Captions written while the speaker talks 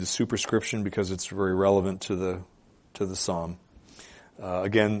the superscription because it's very relevant to the psalm.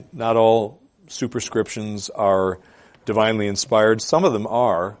 Again, not all superscriptions are divinely inspired. Some of them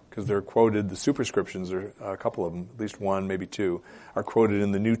are, because they're quoted. The superscriptions are a couple of them, at least one, maybe two, are quoted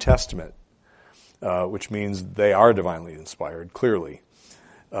in the New Testament, which means they are divinely inspired, clearly.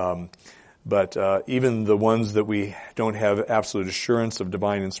 But even the ones that we don't have absolute assurance of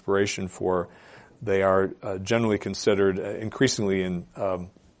divine inspiration for, they are generally considered increasingly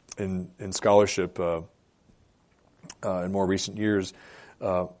in scholarship in more recent years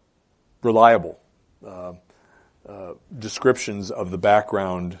reliable descriptions of the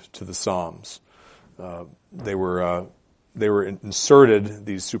background to the Psalms. They were inserted.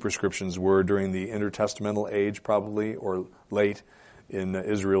 These superscriptions were during the intertestamental age, probably, or late in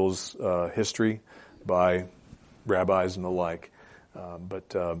Israel's history by rabbis and the like.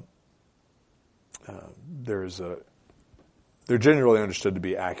 They're generally understood to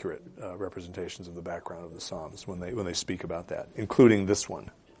be accurate representations of the background of the Psalms when they speak about that, including this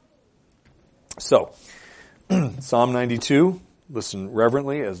one. So, Psalm 92, listen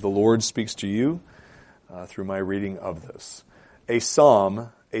reverently as the Lord speaks to you through my reading of this. A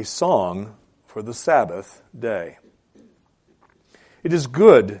psalm, a song for the Sabbath day. It is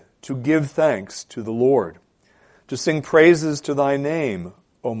good to give thanks to the Lord, to sing praises to thy name,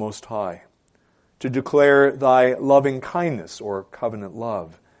 O Most High, to declare thy loving kindness or covenant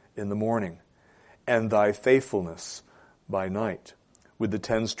love in the morning, and thy faithfulness by night, with the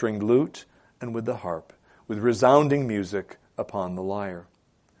 10-stringed lute and with the harp, with resounding music upon the lyre.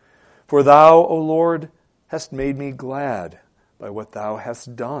 For thou, O Lord, hast made me glad by what thou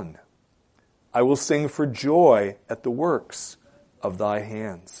hast done. I will sing for joy at the works of thy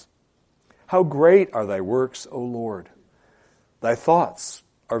hands. How great are thy works, O Lord! Thy thoughts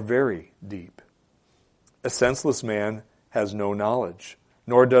are very deep. A senseless man has no knowledge,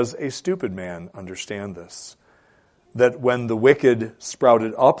 nor does a stupid man understand this, that when the wicked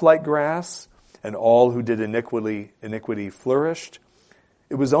sprouted up like grass, and all who did iniquity flourished,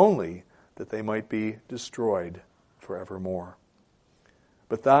 it was only that they might be destroyed forevermore.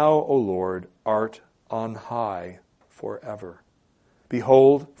 But thou, O Lord, art on high forever.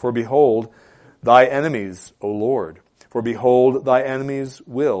 Behold, thy enemies, O Lord, for behold, thy enemies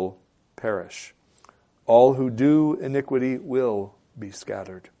will perish. All who do iniquity will be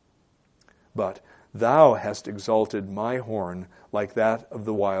scattered. But thou hast exalted my horn like that of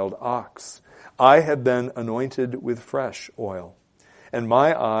the wild ox. I have been anointed with fresh oil, and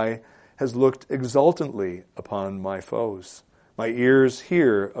my eye has looked exultantly upon my foes. My ears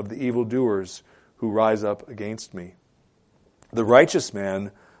hear of the evildoers who rise up against me. The righteous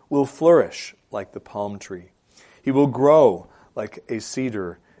man will flourish like the palm tree. He will grow like a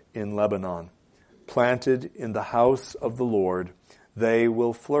cedar in Lebanon. Planted in the house of the Lord, they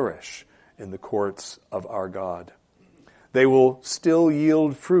will flourish in the courts of our God. They will still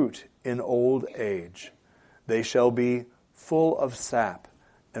yield fruit in old age. They shall be full of sap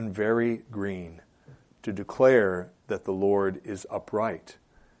and very green, to declare that the Lord is upright.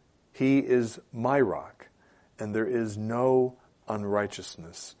 He is my rock, and there is no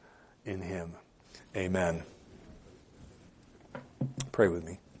unrighteousness in him. Amen. Pray with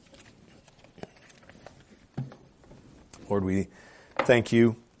me. Lord, we thank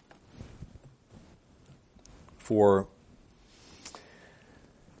you for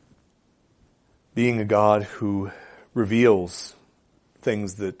being a God who reveals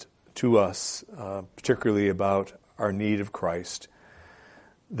things that to us, particularly about our need of Christ,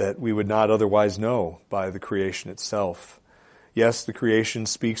 that we would not otherwise know by the creation itself. Yes, the creation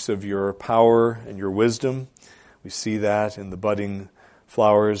speaks of your power and your wisdom. We see that in the budding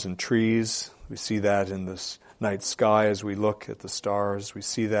flowers and trees. We see that in this night sky as we look at the stars. We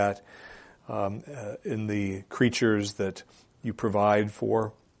see that in the creatures that you provide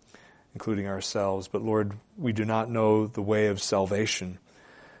for, including ourselves. But Lord, we do not know the way of salvation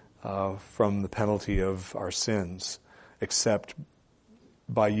from the penalty of our sins, except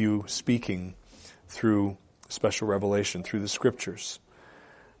by you speaking through special revelation, through the Scriptures.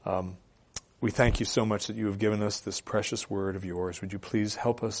 We thank you so much that you have given us this precious word of yours. Would you please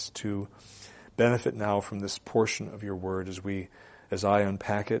help us to benefit now from this portion of your word as I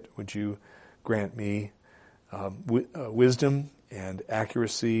unpack it? Would you grant me wisdom and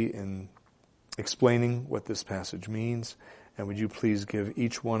accuracy in explaining what this passage means? And would you please give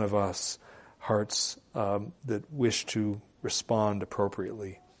each one of us hearts that wish to respond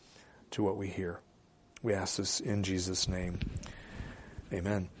appropriately to what we hear? We ask this in Jesus' name.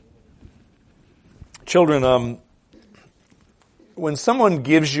 Amen. Children, when someone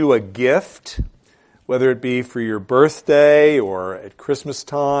gives you a gift, whether it be for your birthday or at Christmas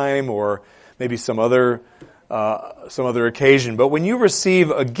time or maybe some other occasion. But when you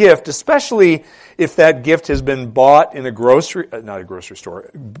receive a gift, especially if that gift has been bought in a bought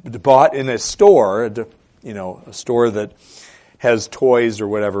in a store, a store that has toys or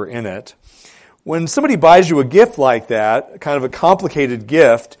whatever in it. When somebody buys you a gift like that, kind of a complicated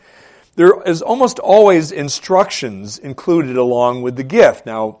gift, there is almost always instructions included along with the gift.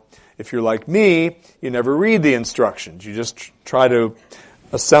 Now, if you're like me, you never read the instructions. You just try to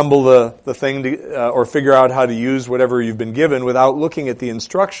assemble the thing or figure out how to use whatever you've been given without looking at the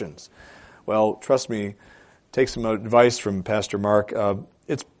instructions. Well, trust me, take some advice from Pastor Mark.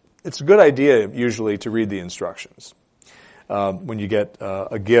 It's a good idea usually to read the instructions when you get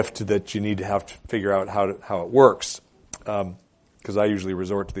a gift that you need to have to figure out how it works. Because I usually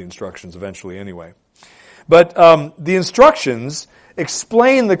resort to the instructions eventually anyway. But the instructions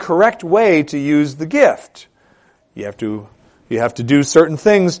explain the correct way to use the gift. You have to do certain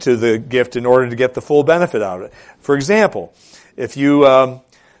things to the gift in order to get the full benefit out of it. For example, if you,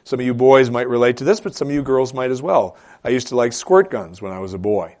 some of you boys might relate to this, but some of you girls might as well. I used to like squirt guns when I was a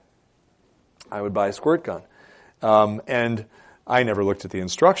boy. I would buy a squirt gun. And I never looked at the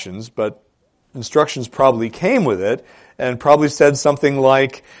instructions, but instructions probably came with it and probably said something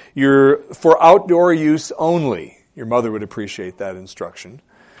like, "You're for outdoor use only." Your mother would appreciate that instruction.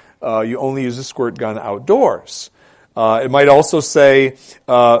 You only use a squirt gun outdoors. It might also say,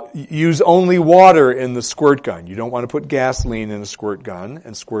 use only water in the squirt gun. You don't want to put gasoline in a squirt gun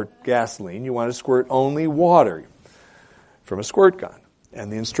and squirt gasoline. You want to squirt only water from a squirt gun. And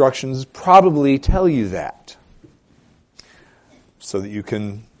the instructions probably tell you that so that you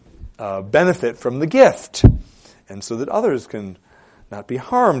can benefit from the gift and so that others can not be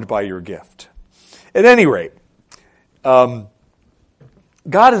harmed by your gift. At any rate, God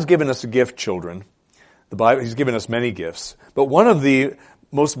has given us a gift, children. The Bible, He's given us many gifts, but one of the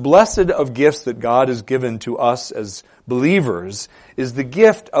most blessed of gifts that God has given to us as believers is the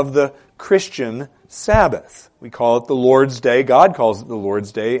gift of the Christian Sabbath. We call it the Lord's Day. God calls it the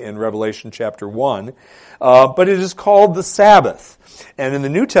Lord's Day in Revelation chapter 1. But it is called the Sabbath. And in the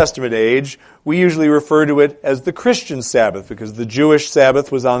New Testament age, we usually refer to it as the Christian Sabbath because the Jewish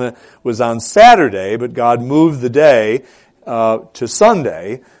Sabbath was on Saturday, but God moved the day to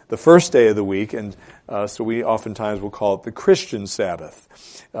Sunday, the first day of the week, and so we oftentimes will call it the Christian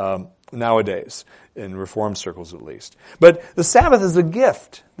Sabbath nowadays, in Reformed circles at least. But the Sabbath is a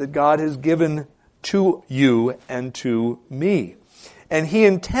gift that God has given to you and to me. And He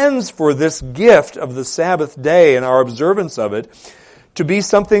intends for this gift of the Sabbath day and our observance of it to be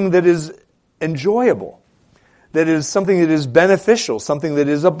something that is enjoyable, that is something that is beneficial, something that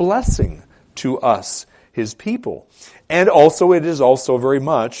is a blessing to us, His people. And also, it is also very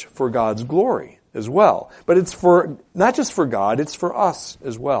much for God's glory as well. But it's for, not just for God, it's for us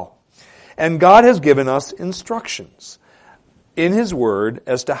as well. And God has given us instructions in His Word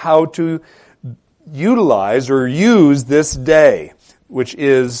as to how to utilize or use this day, which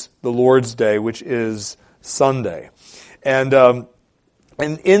is the Lord's Day, which is Sunday. And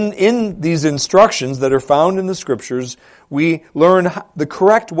in these instructions that are found in the Scriptures, we learn the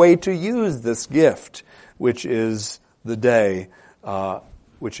correct way to use this gift, which is the day,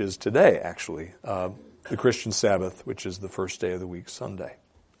 which is today, actually, the Christian Sabbath, which is the first day of the week, Sunday.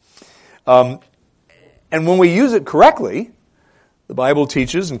 And when we use it correctly, the Bible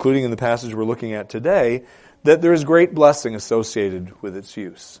teaches, including in the passage we're looking at today, that there is great blessing associated with its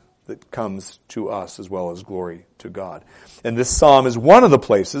use that comes to us as well as glory to God. And this psalm is one of the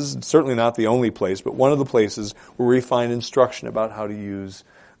places, certainly not the only place, but one of the places where we find instruction about how to use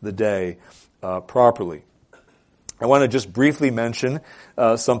the day properly. I want to just briefly mention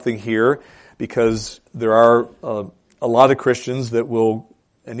something here because there are a lot of Christians that will,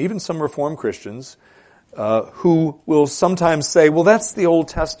 and even some Reformed Christians, who will sometimes say, well, that's the Old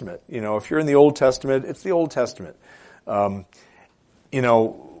Testament. You know, if you're in the Old Testament, it's the Old Testament.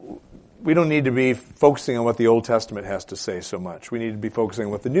 We don't need to be focusing on what the Old Testament has to say so much. We need to be focusing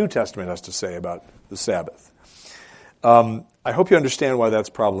on what the New Testament has to say about the Sabbath. I hope you understand why that's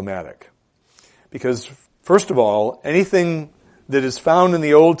problematic. Because, first of all, anything that is found in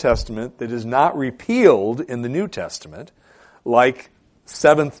the Old Testament that is not repealed in the New Testament, like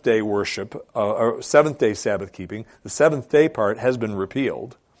seventh day worship, or seventh day Sabbath keeping, the seventh day part has been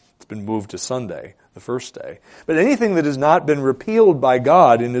repealed. It's been moved to Sunday, the first day. But anything that has not been repealed by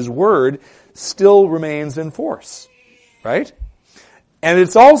God in His Word still remains in force, right? And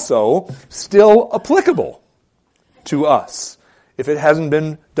it's also still applicable to us if it hasn't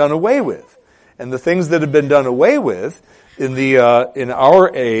been done away with. And the things that have been done away with in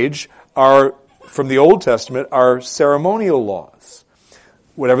our age are from the Old Testament are ceremonial laws.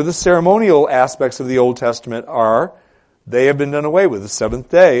 Whatever the ceremonial aspects of the Old Testament are, they have been done away with. The seventh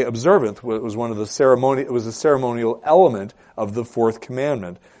day observance was one of the ceremony. It was a ceremonial element of the fourth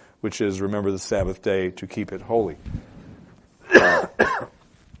commandment, which is remember the Sabbath day to keep it holy.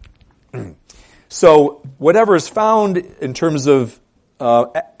 So whatever is found in terms of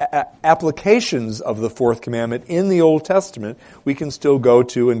applications of the fourth commandment in the Old Testament, we can still go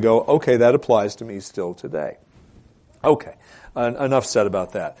to and go, okay, that applies to me still today. Okay, enough said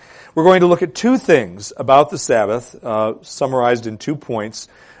about that. We're going to look at two things about the Sabbath, summarized in 2 points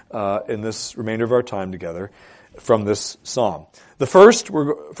in this remainder of our time together from this psalm. The first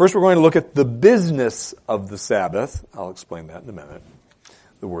we're going to look at the business of the Sabbath. I'll explain that in a minute.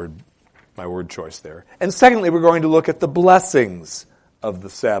 My word choice there. And secondly, we're going to look at the blessings of the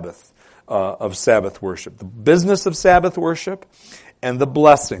Sabbath, of Sabbath worship. The business of Sabbath worship and the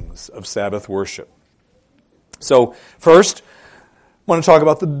blessings of Sabbath worship. So, first, I want to talk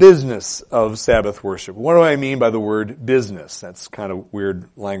about the business of Sabbath worship. What do I mean by the word business? That's kind of weird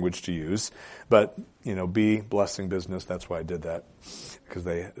language to use. But, blessing, business, that's why I did that, because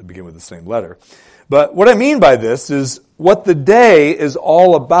they begin with the same letter. But what I mean by this is what the day is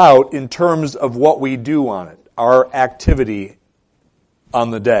all about in terms of what we do on it, our activity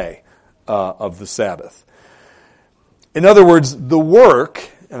on the day of the Sabbath. In other words, the work,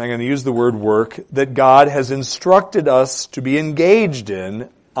 and I'm going to use the word work, that God has instructed us to be engaged in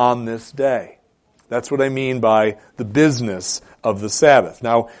on this day. That's what I mean by the business of the Sabbath.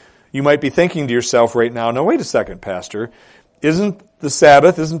 Now, you might be thinking to yourself right now, wait a second, Pastor, isn't the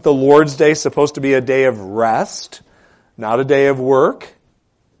Sabbath, isn't the Lord's Day supposed to be a day of rest, not a day of work?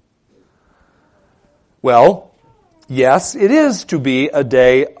 Well, yes, it is to be a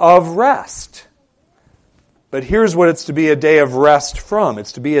day of rest. But here's what it's to be a day of rest from.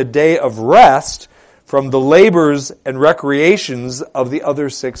 It's to be a day of rest from the labors and recreations of the other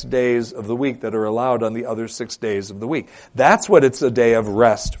 6 days of the week that are allowed on the other 6 days of the week. That's what it's a day of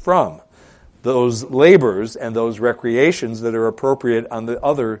rest from. Those labors and those recreations that are appropriate on the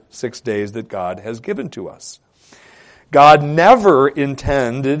other 6 days that God has given to us. God never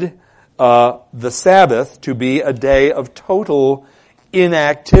intended the Sabbath to be a day of total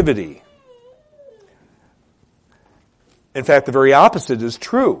inactivity. In fact, the very opposite is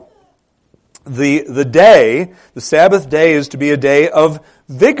true. The Sabbath day is to be a day of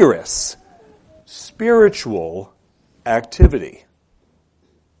vigorous, spiritual activity.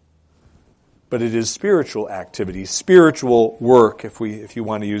 But it is spiritual activity, spiritual work, if you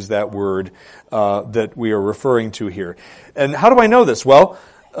want to use that word, that we are referring to here. And how do I know this? Well,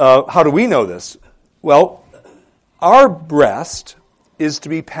 how do we know this? Well, our rest is to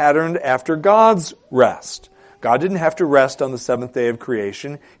be patterned after God's rest. God didn't have to rest on the seventh day of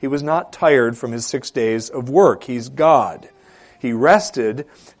creation. He was not tired from his 6 days of work. He's God. He rested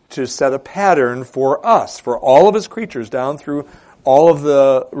to set a pattern for us, for all of his creatures down through all of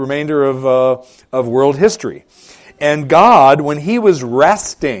the remainder of world history. And God, when he was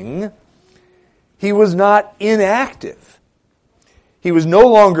resting, he was not inactive. He was no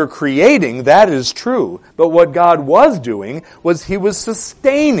longer creating, that is true. But what God was doing was he was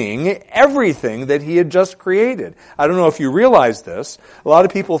sustaining everything that he had just created. I don't know if you realize this. A lot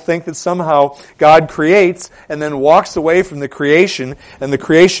of people think that somehow God creates and then walks away from the creation and the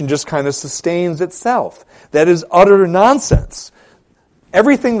creation just kind of sustains itself. That is utter nonsense.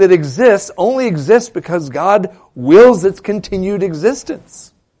 Everything that exists only exists because God wills its continued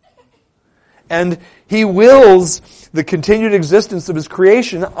existence. And he wills the continued existence of his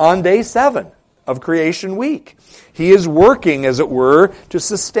creation on day 7 of creation week. He is working, as it were, to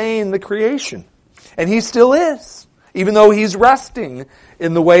sustain the creation. And he still is, even though he's resting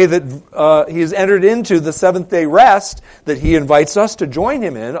in the way that he has entered into the seventh day rest that he invites us to join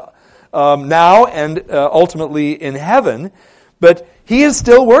him in now and ultimately in heaven. But he is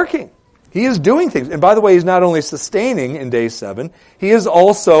still working. He is doing things. And by the way, he's not only sustaining in day 7, he is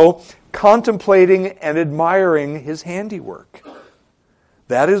also contemplating and admiring his handiwork.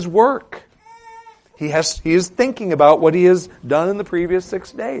 That is work. He is thinking about what he has done in the previous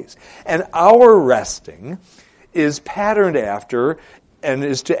 6 days. And our resting is patterned after and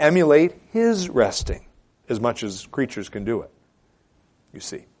is to emulate his resting as much as creatures can do it. You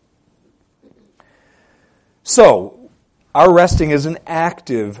see. So, our resting is an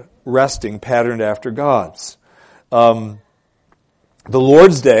active resting patterned after God's. The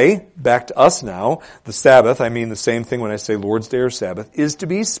Lord's Day, back to us now, the Sabbath, I mean the same thing when I say Lord's Day or Sabbath, is to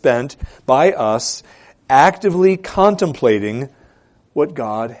be spent by us actively contemplating what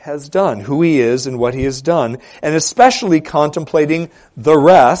God has done, who He is and what He has done, and especially contemplating the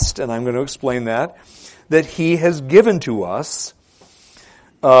rest, and I'm going to explain that He has given to us,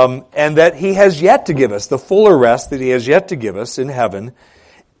 and that He has yet to give us, the fuller rest that He has yet to give us in heaven.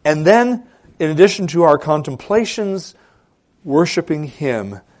 And then, in addition to our contemplations, worshiping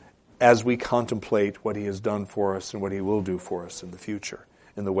Him as we contemplate what He has done for us and what He will do for us in the future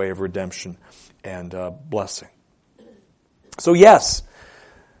in the way of redemption and blessing. So yes,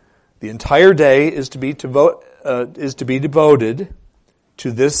 the entire day is to be devoted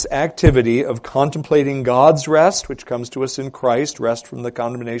to this activity of contemplating God's rest, which comes to us in Christ, rest from the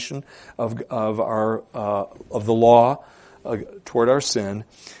condemnation of the law toward our sin,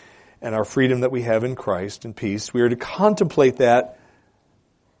 and our freedom that we have in Christ and peace. We are to contemplate that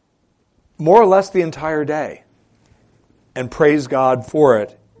more or less the entire day and praise God for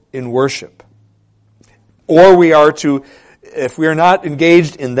it in worship. Or we are to, if we are not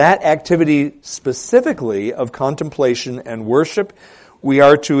engaged in that activity specifically of contemplation and worship, we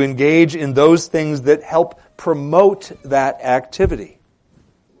are to engage in those things that help promote that activity.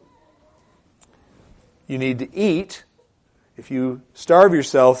 You need to eat. If you starve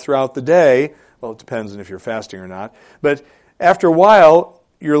yourself throughout the day, well, it depends on if you're fasting or not, but after a while,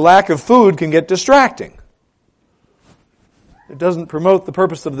 your lack of food can get distracting. It doesn't promote the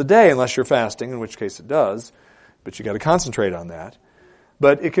purpose of the day unless you're fasting, in which case it does, but you got to concentrate on that.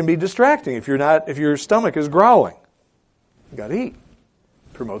 But it can be distracting if your stomach is growling. You got to eat.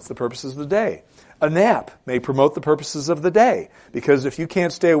 It promotes the purposes of the day. A nap may promote the purposes of the day, because if you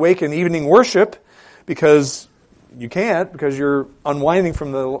can't stay awake in evening worship because you're unwinding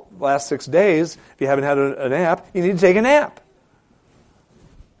from the last 6 days, if you haven't had a nap, you need to take a nap.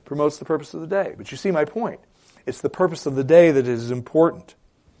 Promotes the purpose of the day. But you see my point. It's the purpose of the day that is important.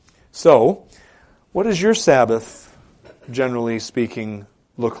 So, what does your Sabbath, generally speaking,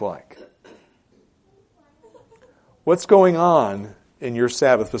 look like? What's going on in your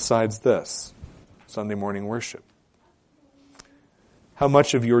Sabbath besides this? Sunday morning worship. How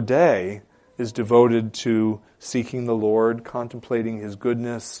much of your day is devoted to seeking the Lord, contemplating His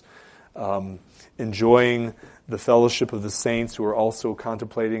goodness, enjoying the fellowship of the saints who are also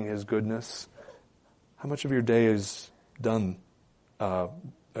contemplating His goodness? How much of your day is done,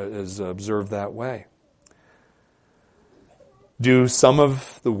 is observed that way? Do some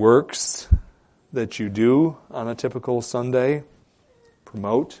of the works that you do on a typical Sunday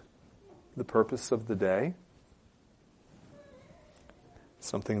promote the purpose of the day?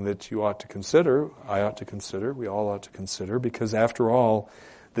 Something that you ought to consider, I ought to consider, we all ought to consider, because after all,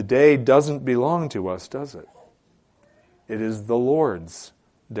 the day doesn't belong to us, does it? It is the Lord's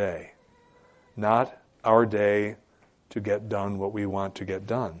day, not our day to get done what we want to get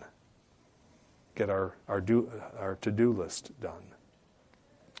done. Get our to-do list done.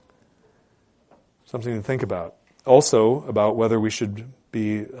 Something to think about. Also about whether we should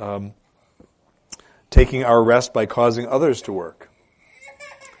be taking our rest by causing others to work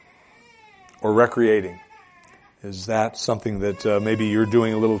or recreating. Is that something that maybe you're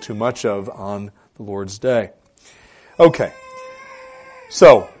doing a little too much of on the Lord's day? Okay.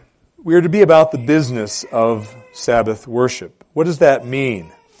 So, we are to be about the business of Sabbath worship. What does that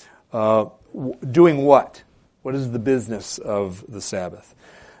mean? Doing what? What is the business of the Sabbath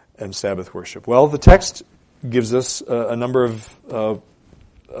and Sabbath worship? Well, the text gives us a number of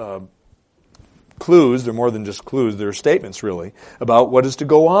clues. They're more than just clues. They're statements, really, about what is to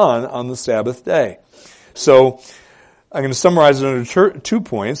go on the Sabbath day. So, I'm going to summarize it under 2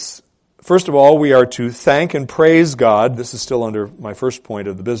 points. First of all, we are to thank and praise God. This is still under my first point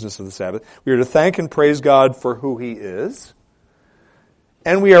of the business of the Sabbath. We are to thank and praise God for who He is.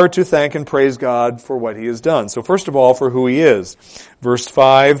 And we are to thank and praise God for what He has done. So first of all, for who He is. Verse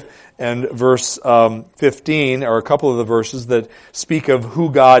 5 and verse 15 are a couple of the verses that speak of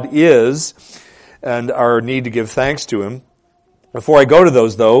who God is and our need to give thanks to Him. Before I go to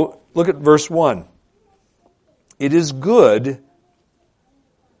those, though, look at verse 1. It is good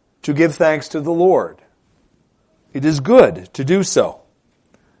to give thanks to the Lord. It is good to do so,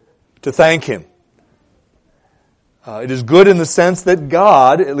 to thank Him. It is good in the sense that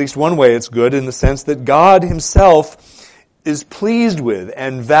God, at least one way it's good, in the sense that God Himself is pleased with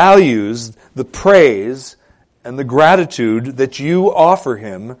and values the praise and the gratitude that you offer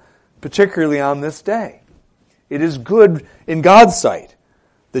Him, particularly on this day. It is good in God's sight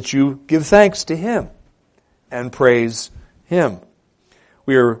that you give thanks to Him and praise Him.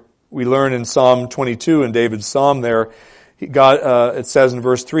 We learn in Psalm 22, in David's psalm there, it says in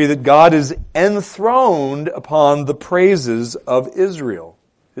verse 3 that God is enthroned upon the praises of Israel,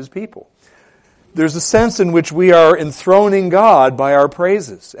 His people. there's a sense in which we are enthroning God by our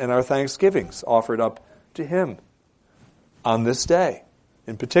praises and our thanksgivings offered up to Him on this day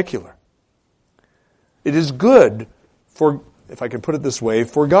in particular. It is good for, if I can put it this way,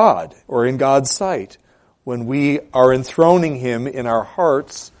 for God or in God's sight when we are enthroning Him in our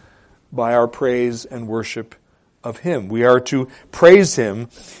hearts by our praise and worship of Him. We are to praise Him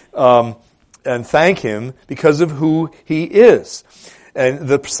and thank Him because of who He is. And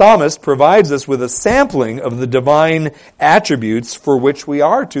the psalmist provides us with a sampling of the divine attributes for which we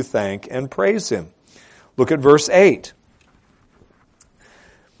are to thank and praise Him. Look at verse 8.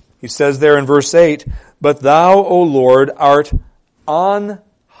 He says there in verse 8, "But thou, O Lord, art on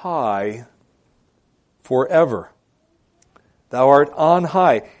high forever." Thou art on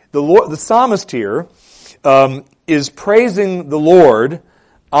high. The psalmist here is praising the Lord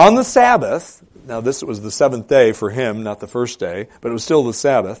on the Sabbath. Now this was the seventh day for him, not the first day, but it was still the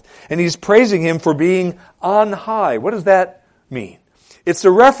Sabbath. And he's praising Him for being on high. What does that mean? It's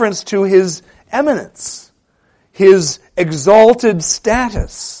a reference to His eminence, His exalted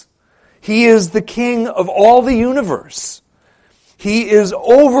status. He is the King of all the universe. He is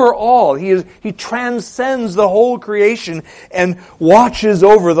over all. He transcends the whole creation and watches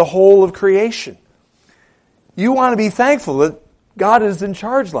over the whole of creation. You want to be thankful that God is in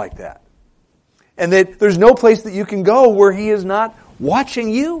charge like that. And that there's no place that you can go where He is not watching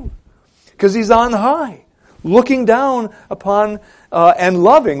you. Because He's on high, looking down upon and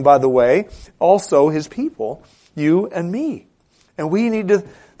loving, by the way, also His people, you and me. And we need to,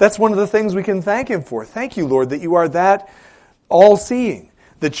 that's one of the things we can thank Him for. Thank you, Lord, that you are that all-seeing,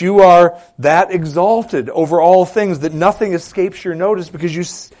 that you are that exalted over all things, that nothing escapes your notice because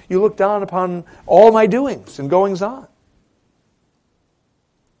you look down upon all my doings and goings on.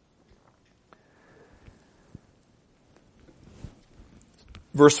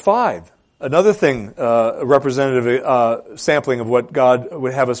 Verse 5, another thing, a representative sampling of what God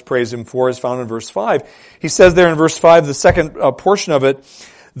would have us praise Him for is found in verse 5. He says there in verse 5, the second portion of it,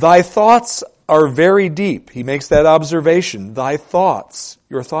 "Thy thoughts are very deep." He makes that observation. Thy thoughts,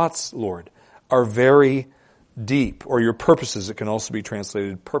 your thoughts, Lord, are very deep. Or your purposes, it can also be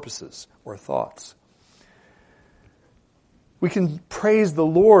translated purposes or thoughts. We can praise the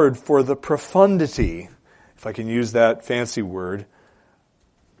Lord for the profundity, if I can use that fancy word,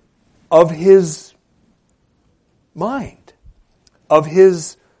 of His mind, of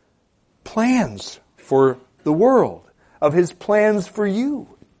His plans for the world, of His plans for you.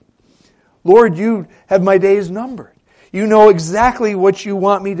 Lord, you have my days numbered. You know exactly what you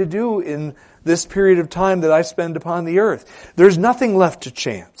want me to do in this period of time that I spend upon the earth. There's nothing left to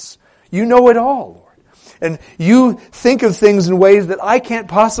chance. You know it all, Lord. And you think of things in ways that I can't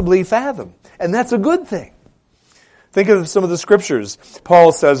possibly fathom. And that's a good thing. Think of some of the scriptures.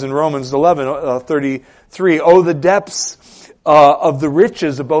 Paul says in Romans 11:33, "Oh, the depths of the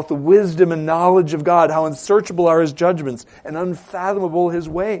riches of both the wisdom and knowledge of God, how unsearchable are His judgments and unfathomable His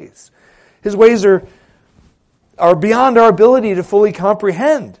ways." His ways are beyond our ability to fully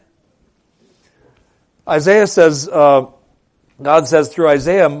comprehend. Isaiah says, God says through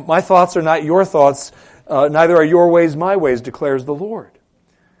Isaiah, "My thoughts are not your thoughts, neither are your ways my ways, declares the Lord."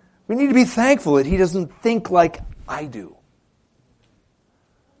 We need to be thankful that He doesn't think like I do.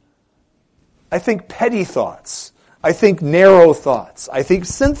 I think petty thoughts. I think narrow thoughts. I think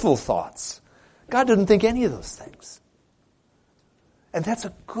sinful thoughts. God doesn't think any of those things. And that's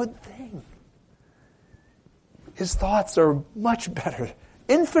a good thing. His thoughts are much better,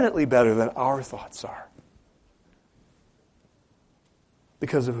 infinitely better than our thoughts are.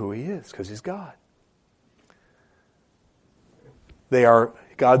 Because of who He is, because He's God.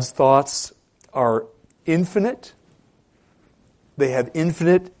 God's thoughts are infinite. They have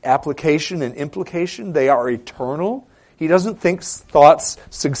infinite application and implication. They are eternal. He doesn't think thoughts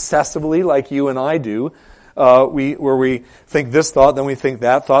successively like you and I do, where we think this thought, then we think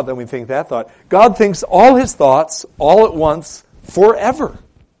that thought, then we think that thought. God thinks all His thoughts all at once, forever.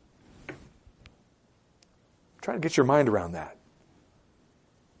 Try to get your mind around that.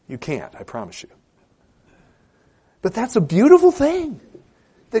 You can't, I promise you. But that's a beautiful thing,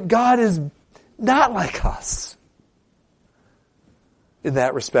 that God is not like us in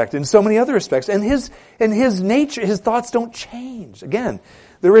that respect, in so many other respects. And His nature, His thoughts don't change. Again,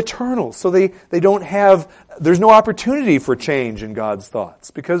 they're eternal, so they don't have, there's no opportunity for change in God's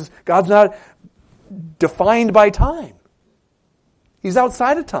thoughts, because God's not defined by time. He's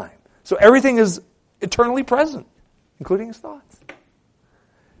outside of time. So everything is eternally present, including His thoughts.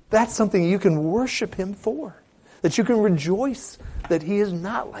 That's something you can worship Him for, that you can rejoice that He is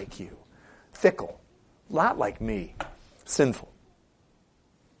not like you, fickle, not like me, sinful.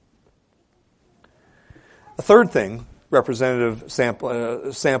 A third thing, representative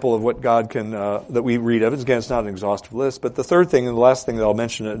sample of what God can, that we read of. Again, it's not an exhaustive list, but the third thing and the last thing that I'll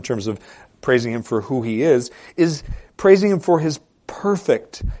mention in terms of praising Him for who He is praising Him for His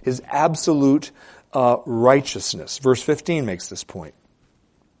perfect, His absolute righteousness. Verse 15 makes this point.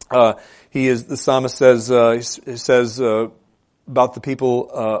 The psalmist says about the people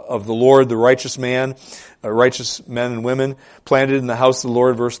of the Lord, the righteous man, righteous men and women, planted in the house of the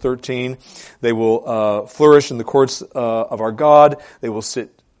Lord, verse 13. They will flourish in the courts of our God. They will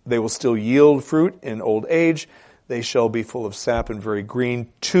still yield fruit in old age. They shall be full of sap and very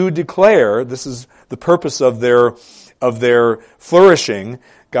green, to declare, this is the purpose of their flourishing,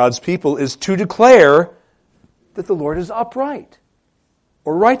 God's people, is to declare that the Lord is upright,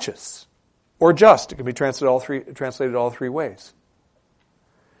 or righteous, or just. It can be translated all three ways.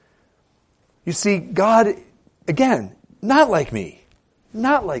 You see, God, again, not like me,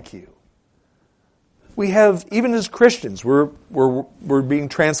 not like you. We have, even as Christians, we're being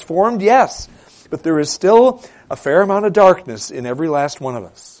transformed, yes, but there is still a fair amount of darkness in every last one of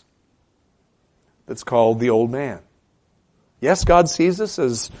us. That's called the old man. Yes, God sees us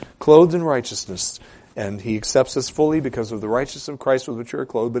as clothed in righteousness, and He accepts us fully because of the righteousness of Christ with which we are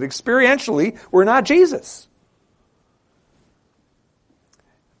clothed, but experientially, we're not Jesus.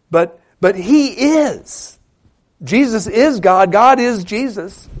 But He is. Jesus is God. God is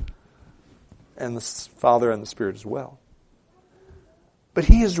Jesus. And the Father and the Spirit as well. But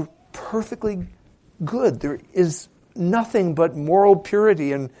He is perfectly good. There is nothing but moral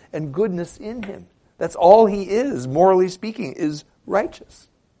purity and goodness in Him. That's all He is, morally speaking, is righteous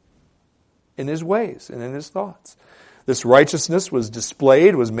in His ways and in His thoughts. This righteousness was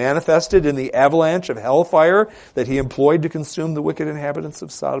displayed, was manifested in the avalanche of hellfire that He employed to consume the wicked inhabitants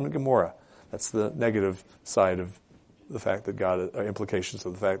of Sodom and Gomorrah. That's the negative side of the fact that implications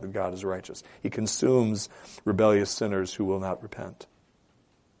of the fact that God is righteous. He consumes rebellious sinners who will not repent.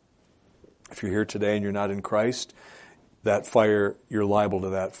 If you're here today and you're not in Christ, that fire, you're liable to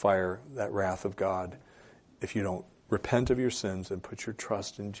that fire, that wrath of God, if you don't repent of your sins and put your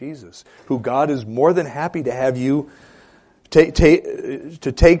trust in Jesus, who God is more than happy to have you take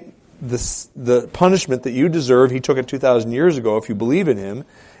the punishment that you deserve. He took it 2,000 years ago if you believe in Him,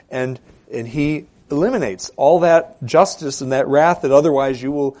 and He eliminates all that justice and that wrath that otherwise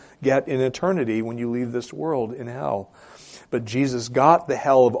you will get in eternity when you leave this world in hell. But Jesus got the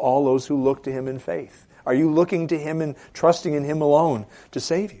hell of all those who look to Him in faith. Are you looking to Him and trusting in Him alone to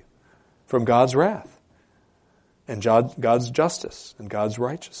save you from God's wrath and God's justice and God's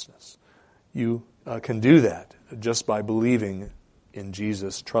righteousness? You can do that just by believing in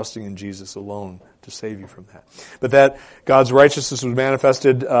Jesus, trusting in Jesus alone to save you from that. But that God's righteousness was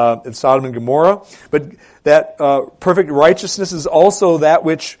manifested in Sodom and Gomorrah. But that perfect righteousness is also that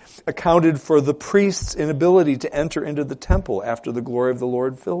which accounted for the priest's inability to enter into the temple after the glory of the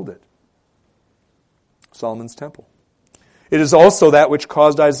Lord filled it. Solomon's temple. It is also that which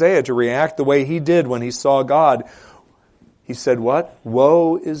caused Isaiah to react the way he did when he saw God. He said, what?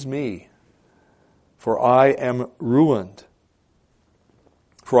 Woe is me, for I am ruined.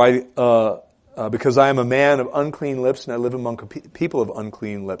 Because I am a man of unclean lips, and I live among people of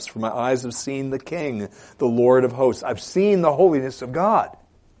unclean lips. For my eyes have seen the King, the Lord of hosts. I've seen the holiness of God,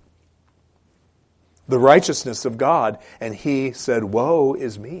 the righteousness of God. And he said, woe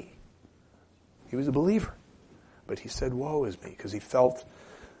is me. He was a believer. But he said, woe is me, because he felt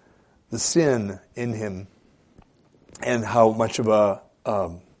the sin in him and how much of a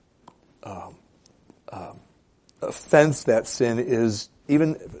offense that sin is,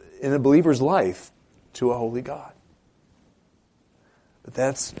 even in a believer's life, to a holy God.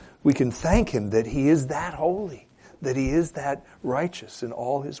 But we can thank Him that He is that holy, that He is that righteous in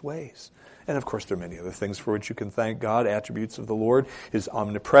all His ways. And of course there are many other things for which you can thank God, attributes of the Lord, His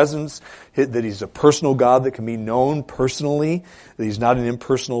omnipresence, that He's a personal God that can be known personally, that He's not an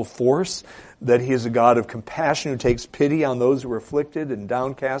impersonal force, that He is a God of compassion who takes pity on those who are afflicted and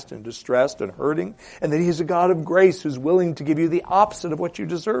downcast and distressed and hurting, and that He is a God of grace who's willing to give you the opposite of what you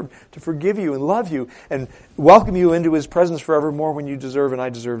deserve, to forgive you and love you and welcome you into His presence forevermore when you deserve, and I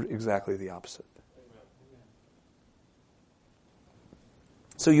deserve exactly the opposite.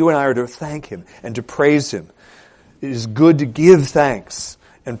 So you and I are to thank Him and to praise Him. It is good to give thanks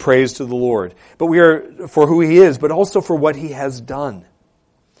and praise to the Lord. But we are for who He is, but also for what He has done.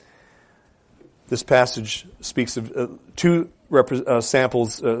 This passage speaks of two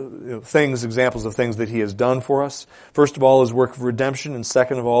examples of things that He has done for us. First of all, His work of redemption, and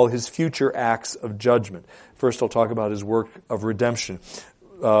second of all, His future acts of judgment. First, I'll talk about His work of redemption.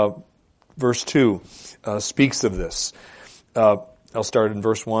 Verse 2 speaks of this. I'll start in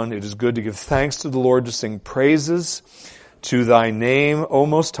verse 1. It is good to give thanks to the Lord, to sing praises to thy name, O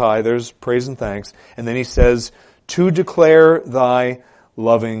Most High. There's praise and thanks. And then he says, to declare thy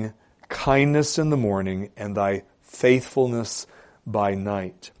loving kindness in the morning and thy faithfulness by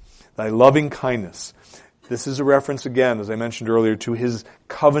night. Thy loving kindness. This is a reference again, as I mentioned earlier, to his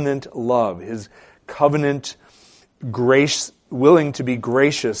covenant love, his covenant grace, willing to be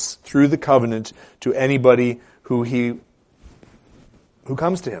gracious through the covenant to anybody who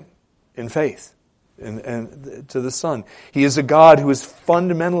comes to him in faith and to the Son. He is a God who is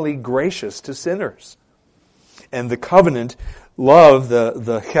fundamentally gracious to sinners. And the covenant love,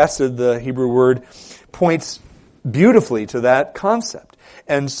 the chesed, the Hebrew word, points beautifully to that concept.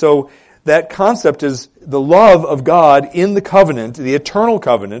 And so that concept is the love of God in the covenant, the eternal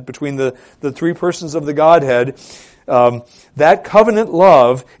covenant between the three persons of the Godhead. That covenant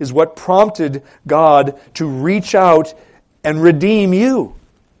love is what prompted God to reach out and redeem you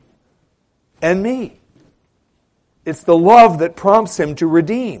and me. It's the love that prompts him to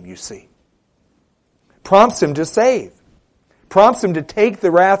redeem, you see. Prompts him to save. Prompts him to take the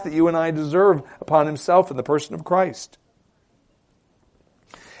wrath that you and I deserve upon himself in the person of Christ.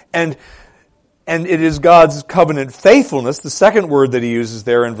 And it is God's covenant faithfulness, the second word that he uses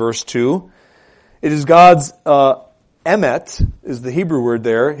there in verse 2. It is God's emet, is the Hebrew word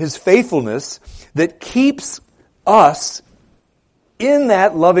there, his faithfulness that keeps us in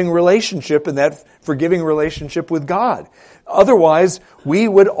that loving relationship and that forgiving relationship with God. Otherwise, we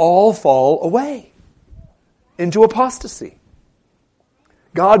would all fall away into apostasy.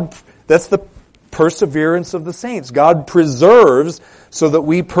 God, that's the perseverance of the saints. God preserves so that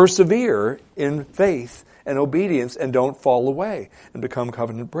we persevere in faith and obedience and don't fall away and become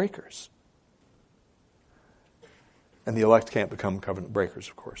covenant breakers. And the elect can't become covenant breakers,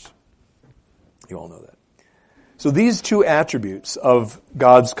 of course. You all know that. So these two attributes of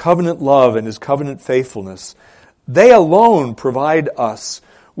God's covenant love and his covenant faithfulness, they alone provide us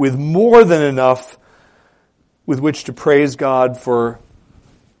with more than enough with which to praise God for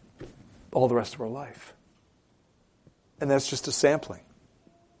all the rest of our life. And that's just a sampling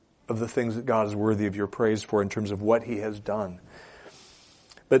of the things that God is worthy of your praise for in terms of what he has done.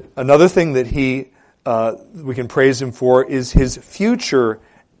 But another thing that we can praise him for is his future,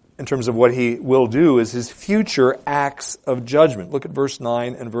 in terms of what he will do, is his future acts of judgment. Look at verse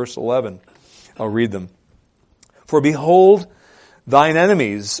 9 and verse 11. I'll read them. For behold thine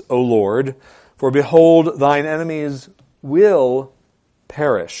enemies, O Lord, for behold thine enemies will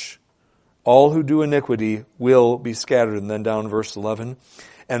perish. All who do iniquity will be scattered. And then down verse 11.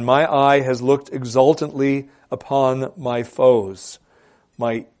 And my eye has looked exultantly upon my foes.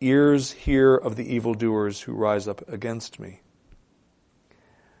 My ears hear of the evildoers who rise up against me.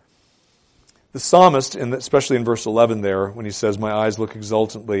 The psalmist, and especially in verse 11 there, when he says, my eyes look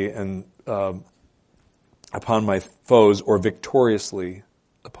exultantly and upon my foes, or victoriously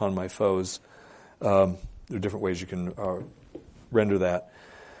upon my foes. There are different ways you can render that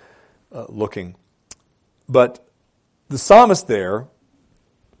looking. But the psalmist there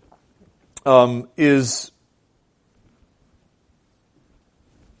is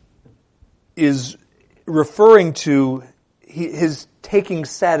referring to his taking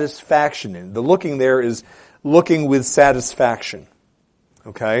satisfaction in. The looking there is looking with satisfaction.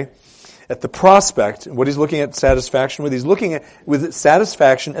 Okay? At the prospect, what he's looking at satisfaction with, he's looking at with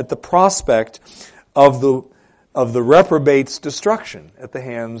satisfaction at the prospect of the reprobate's destruction at the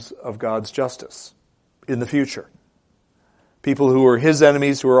hands of God's justice in the future. People who are his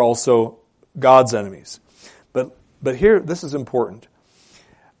enemies, who are also God's enemies. But here, this is important.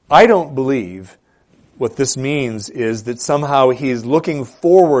 I don't believe what this means is that somehow he's looking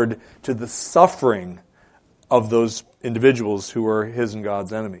forward to the suffering of those individuals who are his and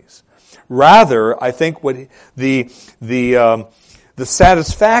God's enemies. Rather, I think what the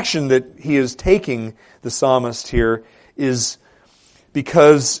satisfaction that he is taking, the psalmist here, is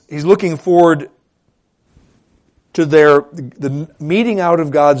because he's looking forward to the meting out of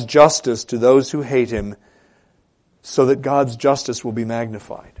God's justice to those who hate him, so that God's justice will be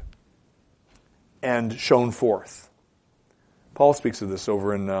magnified and shown forth. Paul speaks of this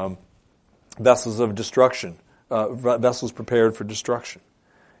over in vessels of destruction, vessels prepared for destruction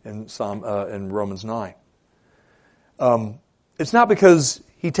in Romans 9. It's not because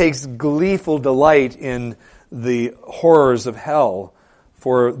he takes gleeful delight in the horrors of hell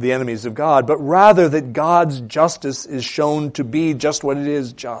for the enemies of God, but rather that God's justice is shown to be just what it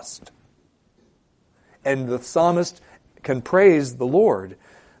is, just. And the psalmist can praise the Lord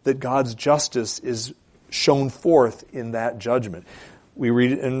that God's justice is shown forth in that judgment. We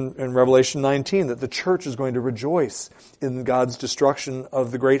read in Revelation 19 that the church is going to rejoice in God's destruction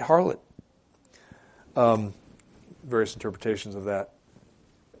of the great harlot. Various interpretations of that.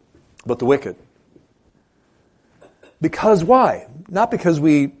 But the wicked. Because why? Not because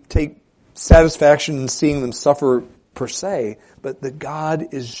we take satisfaction in seeing them suffer per se, but that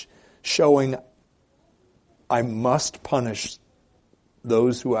God is showing, I must punish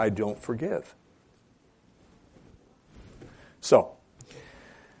those who I don't forgive. So,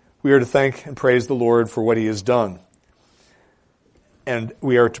 we are to thank and praise the Lord for what He has done. And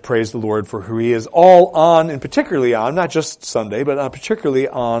we are to praise the Lord for who He is, all on, and particularly on, not just Sunday, but particularly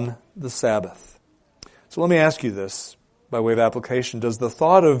on the Sabbath. So let me ask you this, by way of application. Does the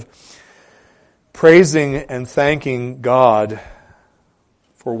thought of praising and thanking God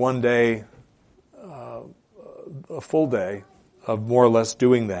for one day, a full day of more or less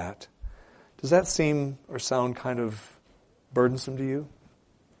doing that, does that seem or sound kind of burdensome to you?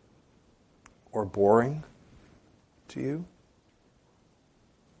 Or boring to you?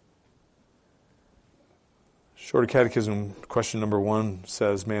 Shorter Catechism, question number 1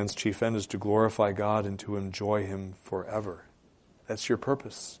 says, man's chief end is to glorify God and to enjoy Him forever. That's your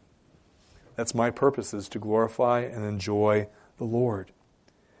purpose. That's my purpose, is to glorify and enjoy the Lord.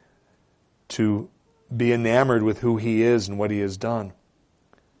 To be enamored with who He is and what He has done.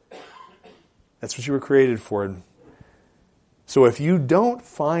 That's what you were created for. So if you don't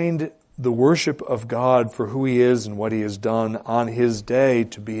find the worship of God for who He is and what He has done on His day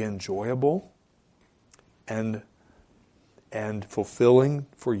to be enjoyable and fulfilling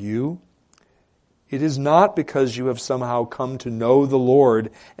for you, it is not because you have somehow come to know the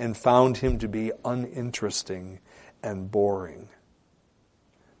Lord and found Him to be uninteresting and boring.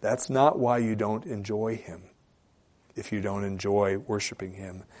 That's not why you don't enjoy Him. If you don't enjoy worshiping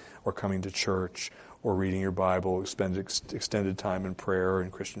Him or coming to church or reading your Bible, spend extended time in prayer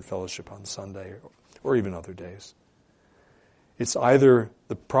and Christian fellowship on Sunday or even other days. The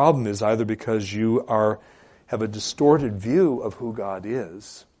problem is either because you have a distorted view of who God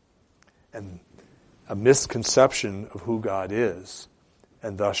is and a misconception of who God is,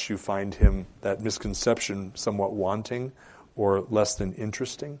 and thus you find Him, that misconception, somewhat wanting or less than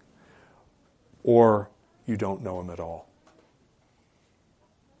interesting, or you don't know Him at all.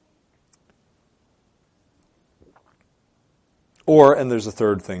 Or, and there's a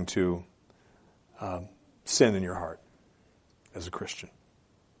third thing too, sin in your heart as a Christian.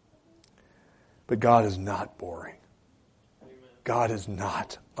 But God is not boring. Amen. God is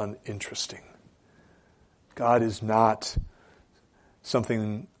not uninteresting. God is not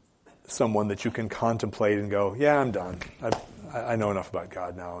someone that you can contemplate and go, yeah, I'm done. I know enough about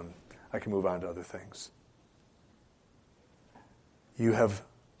God now and I can move on to other things. You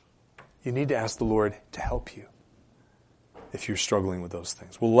need to ask the Lord to help you if you're struggling with those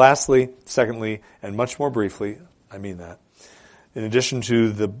things. Well, lastly, secondly, and much more briefly, I mean that, in addition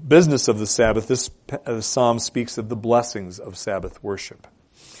to the business of the Sabbath, this psalm speaks of the blessings of Sabbath worship.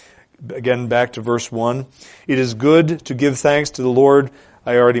 Again, back to verse 1. It is good to give thanks to the Lord,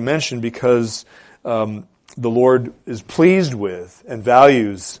 I already mentioned, because the Lord is pleased with and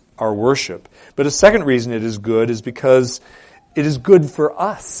values our worship. But a second reason it is good is because it is good for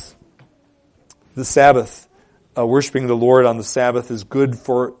us. The Sabbath, worshiping the Lord on the Sabbath, is good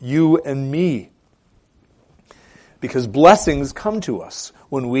for you and me. Because blessings come to us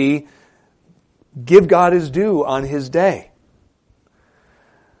when we give God His due on His day.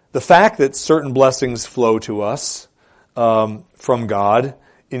 The fact that certain blessings flow to us from God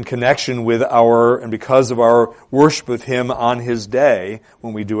in connection with and because of our worship of Him on His day,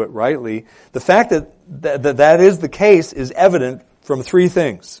 when we do it rightly, the fact that is the case is evident from three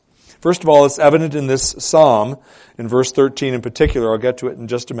things. First of all, it's evident in this psalm, in verse 13 in particular. I'll get to it in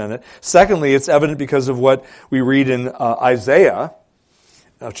just a minute. Secondly, it's evident because of what we read in Isaiah,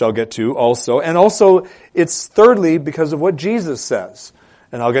 which I'll get to also. And also, it's thirdly because of what Jesus says.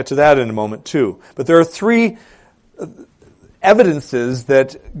 And I'll get to that in a moment too. But there are three evidences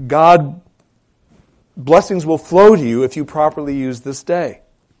that blessings will flow to you if you properly use this day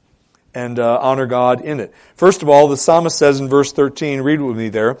and honor God in it. First of all, the psalmist says in verse 13, read with me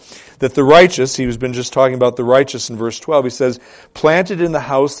there, that the righteous, he's been just talking about the righteous in verse 12, he says, planted in the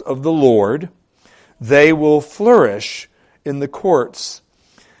house of the Lord, they will flourish in the courts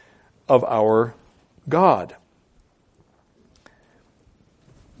of our God.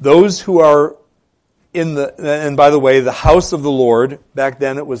 Those who are and by the way, the house of the Lord, back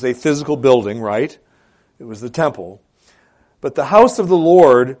then it was a physical building, right? It was the temple. But the house of the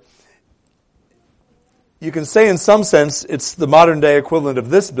Lord, you can say in some sense it's the modern day equivalent of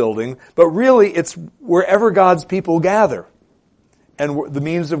this building, but really it's wherever God's people gather. and the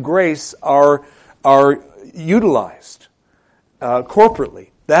means of grace are utilized corporately.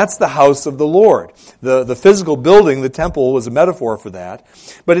 That's the house of the Lord. The physical building, the temple, was a metaphor for that.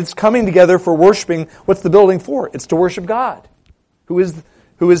 But it's coming together for worshiping. What's the building for? It's to worship God, who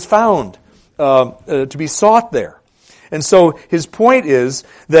is found to be sought there. And so his point is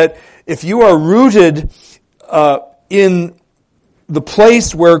that if you are rooted in the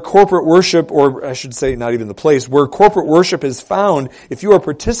place where corporate worship, or I should say not even the place, where corporate worship is found, if you are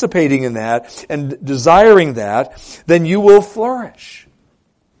participating in that and desiring that, then you will flourish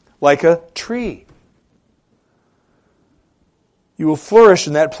like a tree. You will flourish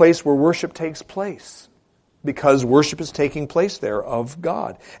in that place where worship takes place, because worship is taking place there of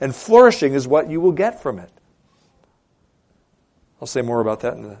God. And flourishing is what you will get from it. I'll say more about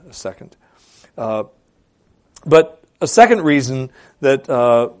that in a second. But a second reason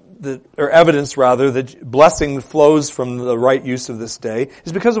or evidence rather, that blessing flows from the right use of this day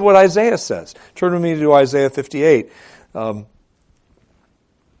is because of what Isaiah says. Turn with me to Isaiah 58.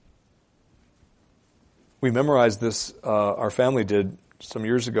 We memorized this, our family did some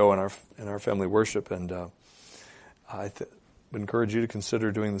years ago in our family worship, and I would encourage you to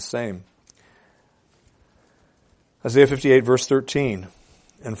consider doing the same. Isaiah 58, verse 13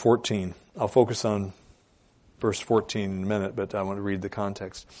 and 14. I'll focus on verse 14 in a minute, but I want to read the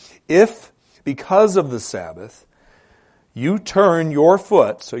context. If, because of the Sabbath, you turn your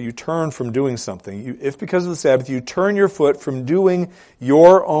foot, so you turn from doing something, if because of the Sabbath you turn your foot from doing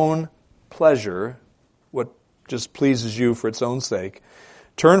your own pleasure, what just pleases you for its own sake,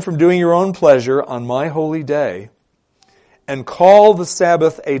 turn from doing your own pleasure on my holy day, and call the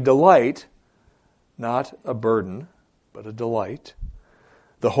Sabbath a delight, not a burden, but a delight,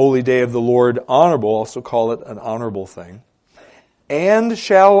 the holy day of the Lord honorable, also call it an honorable thing, and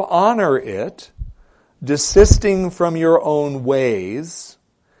shall honor it, desisting from your own ways,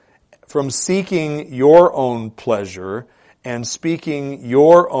 from seeking your own pleasure, and speaking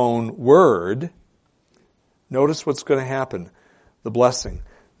your own word. Notice what's going to happen, the blessing.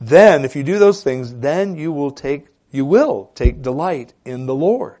 Then, if you do those things, then you will take delight in the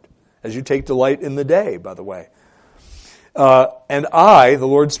Lord, as you take delight in the day, by the way. And I, the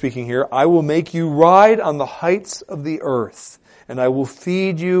Lord speaking here, I will make you ride on the heights of the earth, and I will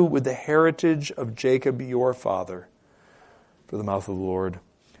feed you with the heritage of Jacob your father, for the mouth of the Lord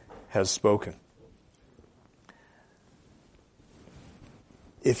has spoken.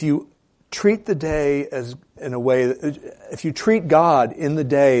 If you treat the day if you treat God in the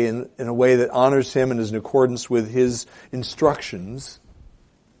day in a way that honors Him and is in accordance with His instructions,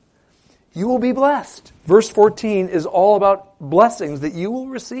 you will be blessed. Verse 14 is all about blessings that you will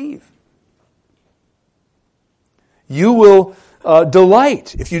receive. You will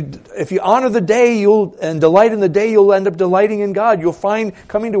delight. If you honor the day and delight in the day, you'll end up delighting in God. You'll find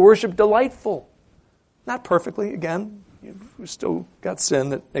coming to worship delightful. Not perfectly, again. We've still got sin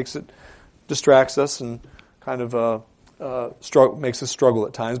that distracts us and kind of makes us struggle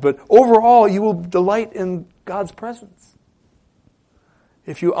at times. But overall, you will delight in God's presence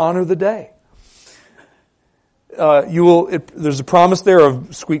if you honor the day. There's a promise there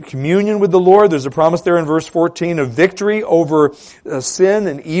of sweet communion with the Lord. There's a promise there in verse 14 of victory over sin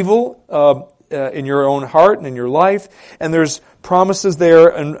and evil in your own heart and in your life. And there's promises there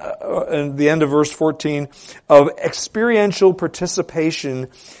in the end of verse 14 of experiential participation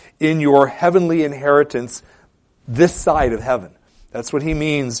in your heavenly inheritance this side of heaven. That's what he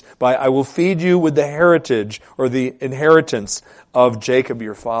means by, I will feed you with the heritage or the inheritance of Jacob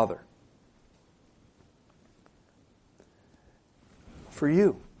your father. For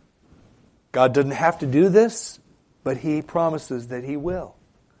you. God doesn't have to do this, but He promises that He will,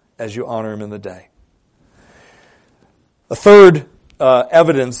 as you honor Him in the day. A third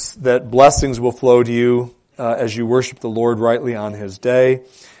evidence that blessings will flow to you as you worship the Lord rightly on His day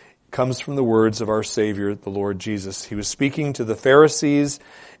comes from the words of our Savior, the Lord Jesus. He was speaking to the Pharisees,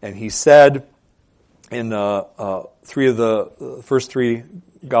 and He said in three of the first three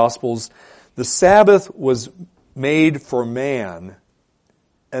Gospels, the Sabbath was made for man,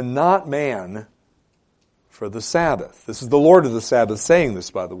 and not man for the Sabbath. This is the Lord of the Sabbath saying this,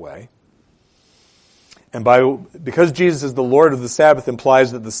 by the way. And because Jesus is the Lord of the Sabbath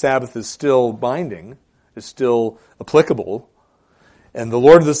implies that the Sabbath is still binding, is still applicable. And the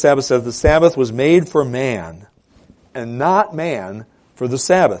Lord of the Sabbath says the Sabbath was made for man, and not man for the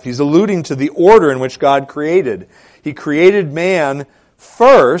Sabbath. He's alluding to the order in which God created. He created man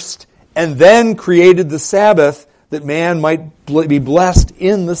first, and then created the Sabbath that man might be blessed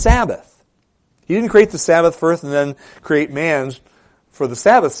in the Sabbath. He didn't create the Sabbath first and then create man for the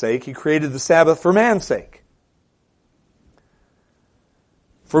Sabbath's sake. He created the Sabbath for man's sake.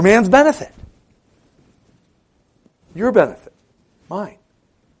 for man's benefit. Your benefit, mine.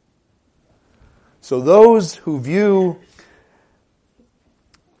 So those who view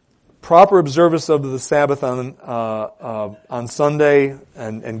proper observance of the Sabbath on Sunday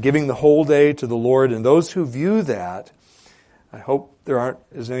and giving the whole day to the Lord, and those who view that, I hope there aren't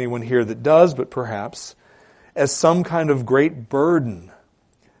is anyone here that does, but perhaps, as some kind of great burden,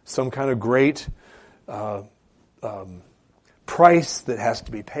 some kind of great price that has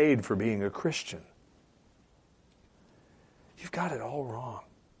to be paid for being a Christian. You've got it all wrong.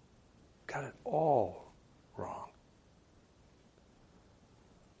 Got it all wrong.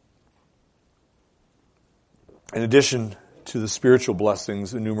 In addition to the spiritual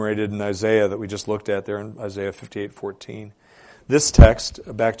blessings enumerated in Isaiah that we just looked at there in Isaiah 58:14, this text,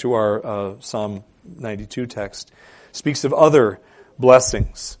 back to our Psalm 92 text, speaks of other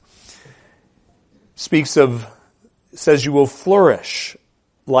blessings. Says you will flourish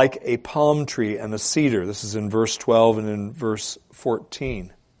like a palm tree and a cedar. This is in verse 12 and in verse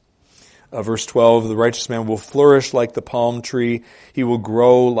 14. Verse 12, the righteous man will flourish like the palm tree. He will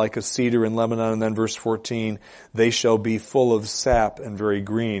grow like a cedar in Lebanon. And then verse 14, they shall be full of sap and very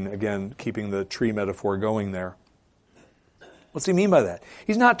green. Again, keeping the tree metaphor going there. What's he mean by that?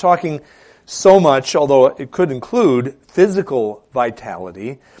 He's not talking so much, although it could include physical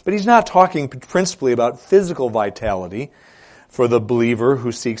vitality, but he's not talking principally about physical vitality for the believer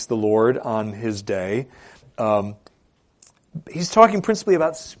who seeks the Lord on his day. He's talking principally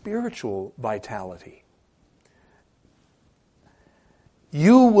about spiritual vitality.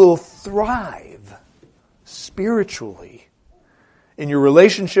 You will thrive spiritually in your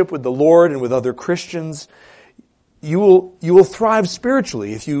relationship with the Lord and with other Christians. You will thrive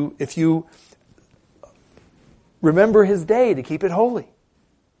spiritually if you remember His day to keep it holy.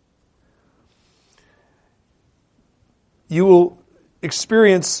 You will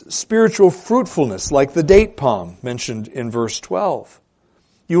experience spiritual fruitfulness like the date palm mentioned in verse 12.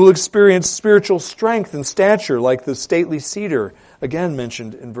 You will experience spiritual strength and stature like the stately cedar again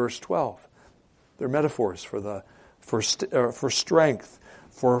mentioned in verse 12. They're metaphors for strength,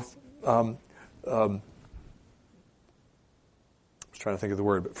 for I was trying to think of the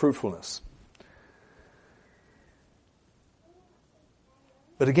word, but fruitfulness.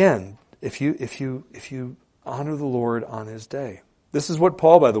 But again, if you honor the Lord on His day. This is what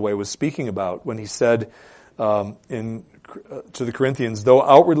Paul, by the way, was speaking about when he said to the Corinthians, though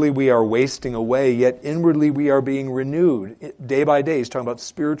outwardly we are wasting away, yet inwardly we are being renewed day by day. He's talking about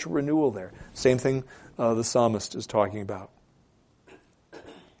spiritual renewal there. Same thing the psalmist is talking about.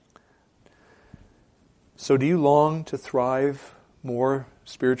 So do you long to thrive more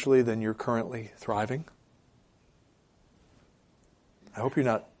spiritually than you're currently thriving? I hope you're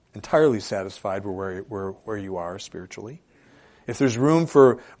not entirely satisfied with where you are spiritually. If there's room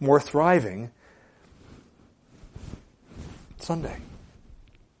for more thriving, Sunday,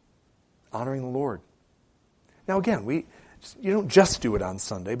 honoring the Lord. Now again, you don't just do it on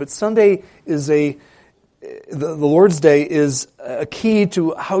Sunday, but Sunday is the Lord's Day is a key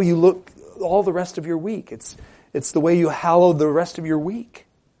to how you look all the rest of your week. It's the way you hallow the rest of your week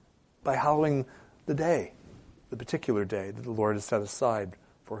by hallowing the day, the particular day that the Lord has set aside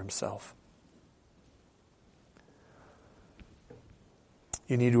for Himself.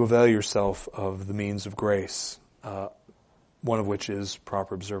 You need to avail yourself of the means of grace, one of which is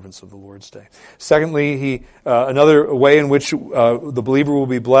proper observance of the Lord's Day. Secondly, another way in which the believer will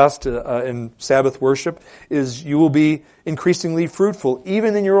be blessed in Sabbath worship is you will be increasingly fruitful,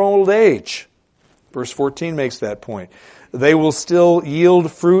 even in your old age. Verse 14 makes that point. They will still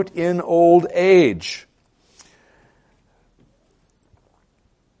yield fruit in old age.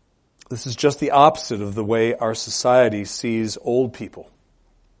 This is just the opposite of the way our society sees old people.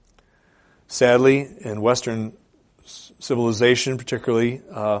 Sadly, in Western civilization particularly,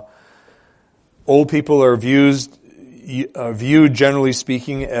 old people are viewed, generally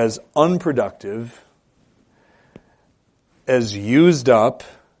speaking, as unproductive, as used up,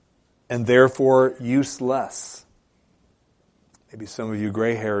 and therefore useless. Maybe some of you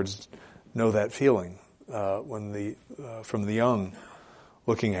gray-hairs know that feeling from the young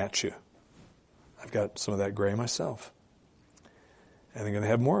looking at you. I've got some of that gray myself. And I'm going to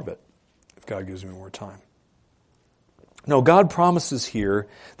have more of it if God gives me more time. No, God promises here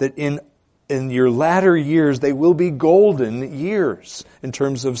that in your latter years, they will be golden years in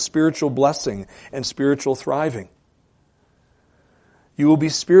terms of spiritual blessing and spiritual thriving. You will be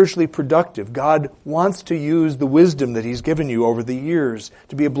spiritually productive. God wants to use the wisdom that He's given you over the years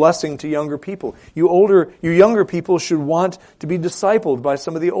to be a blessing to younger people. You younger people should want to be discipled by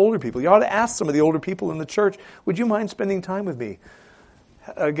some of the older people. You ought to ask some of the older people in the church, would you mind spending time with me?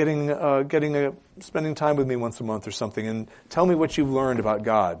 spending time with me once a month or something and tell me what you've learned about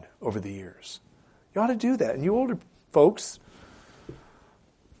God over the years. You ought to do that. And you older folks,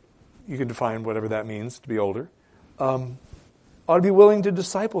 you can define whatever that means to be older, ought to be willing to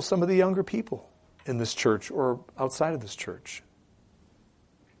disciple some of the younger people in this church or outside of this church.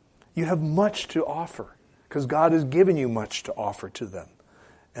 You have much to offer because God has given you much to offer to them.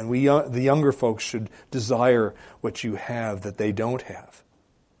 And the younger folks should desire what you have that they don't have.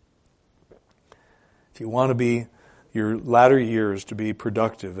 If you want to be your latter years to be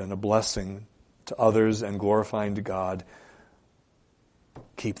productive and a blessing to others and glorifying to God,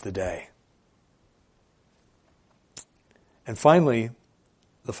 keep the day. And finally,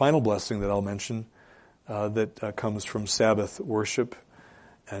 the final blessing that I'll mention that comes from Sabbath worship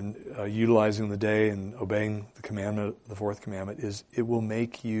and utilizing the day and obeying the commandment, the fourth commandment, is it will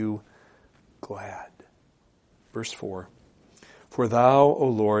make you glad. Verse 4, "For thou, O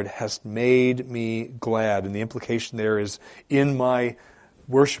Lord, hast made me glad." And the implication there is in my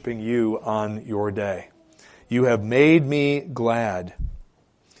worshiping you on your day. You have made me glad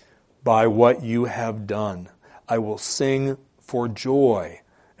by what you have done. I will sing for joy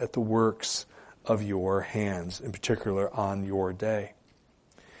at the works of your hands, in particular on your day.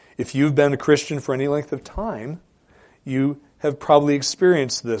 If you've been a Christian for any length of time, you have probably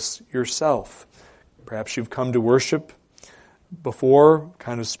experienced this yourself. Perhaps you've come to worship before,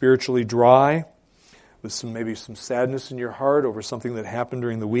 kind of spiritually dry, with maybe some sadness in your heart over something that happened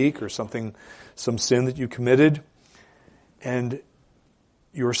during the week or some sin that you committed, and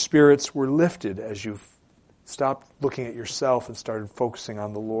your spirits were lifted as you stopped looking at yourself and started focusing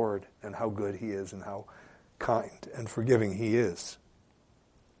on the Lord and how good He is and how kind and forgiving He is.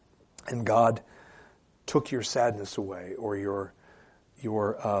 And God took your sadness away or your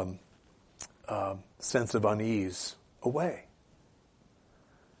sense of unease away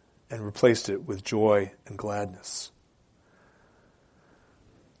and replaced it with joy and gladness.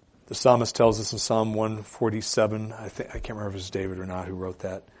 The psalmist tells us in Psalm 147, I can't remember if it was David or not who wrote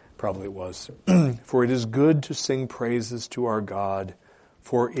that. Probably it was. "For it is good to sing praises to our God,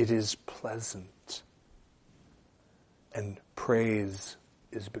 for it is pleasant, and praise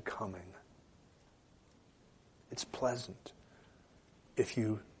is becoming." It's pleasant. If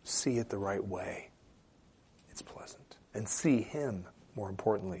you see it the right way, it's pleasant. And see Him, more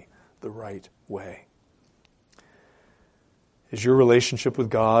importantly, the right way. Is your relationship with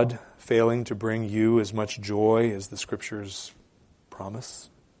God failing to bring you as much joy as the Scriptures promise?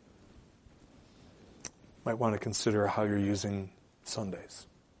 Might want to consider how you're using Sundays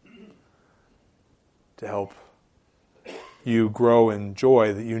to help you grow in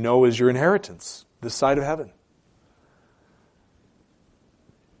joy that you know is your inheritance this side of heaven.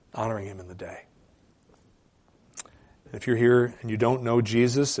 Honoring Him in the day. And if you're here and you don't know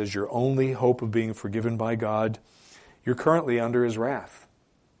Jesus as your only hope of being forgiven by God, you're currently under His wrath.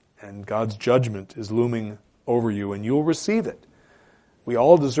 And God's judgment is looming over you, and you'll receive it. We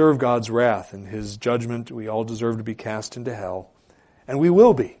all deserve God's wrath and His judgment. We all deserve to be cast into hell. And we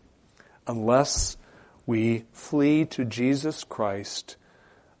will be, unless we flee to Jesus Christ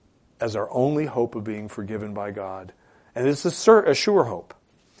as our only hope of being forgiven by God. And it's a sure hope.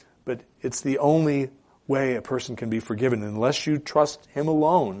 But it's the only way a person can be forgiven. Unless you trust Him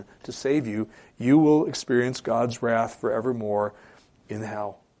alone to save you, you will experience God's wrath forevermore in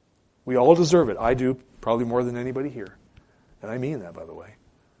hell. We all deserve it. I do, probably more than anybody here. And I mean that, by the way.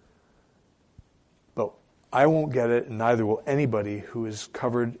 But I won't get it, and neither will anybody who is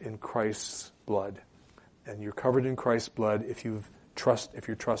covered in Christ's blood. And you're covered in Christ's blood if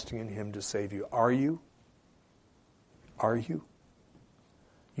you're trusting in Him to save you. Are you? Are you?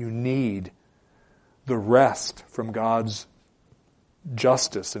 You need the rest from God's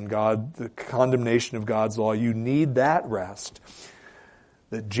justice and the condemnation of God's law. You need that rest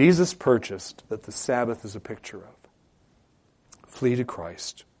that Jesus purchased, that the Sabbath is a picture of. Flee to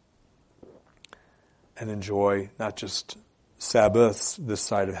Christ and enjoy not just Sabbaths this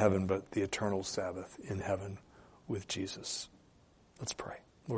side of heaven, but the eternal Sabbath in heaven with Jesus. Let's pray.